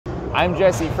I'm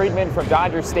Jesse Friedman from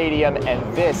Dodger Stadium,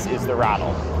 and this is The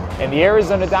Rattle. In the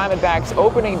Arizona Diamondbacks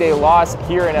opening day loss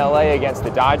here in LA against the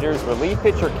Dodgers, relief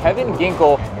pitcher Kevin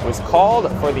Ginkel was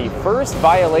called for the first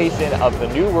violation of the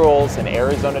new rules in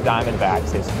Arizona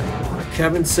Diamondbacks history.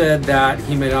 Kevin said that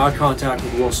he made eye contact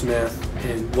with Will Smith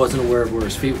and wasn't aware of where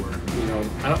his feet were. You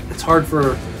know, it's hard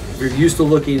if you're used to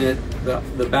looking at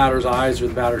the batter's eyes or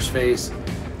the batter's face,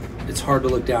 it's hard to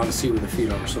look down to see where the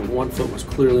feet are. So one foot was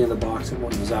clearly in the box and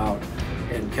one was out,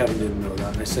 and Kevin didn't know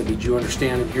that. And I said, did you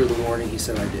understand and hear the warning? He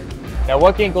said, I did. Now,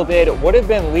 what Ginkel did would have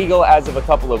been legal as of a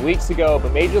couple of weeks ago,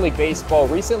 but Major League Baseball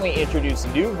recently introduced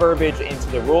new verbiage into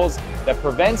the rules that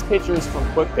prevents pitchers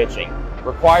from quick pitching,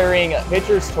 requiring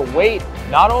pitchers to wait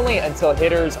not only until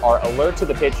hitters are alert to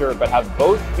the pitcher, but have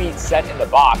both feet set in the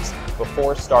box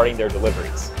before starting their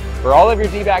deliveries. For all of your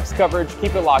D-backs coverage,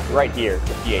 keep it locked right here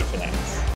to PHNX.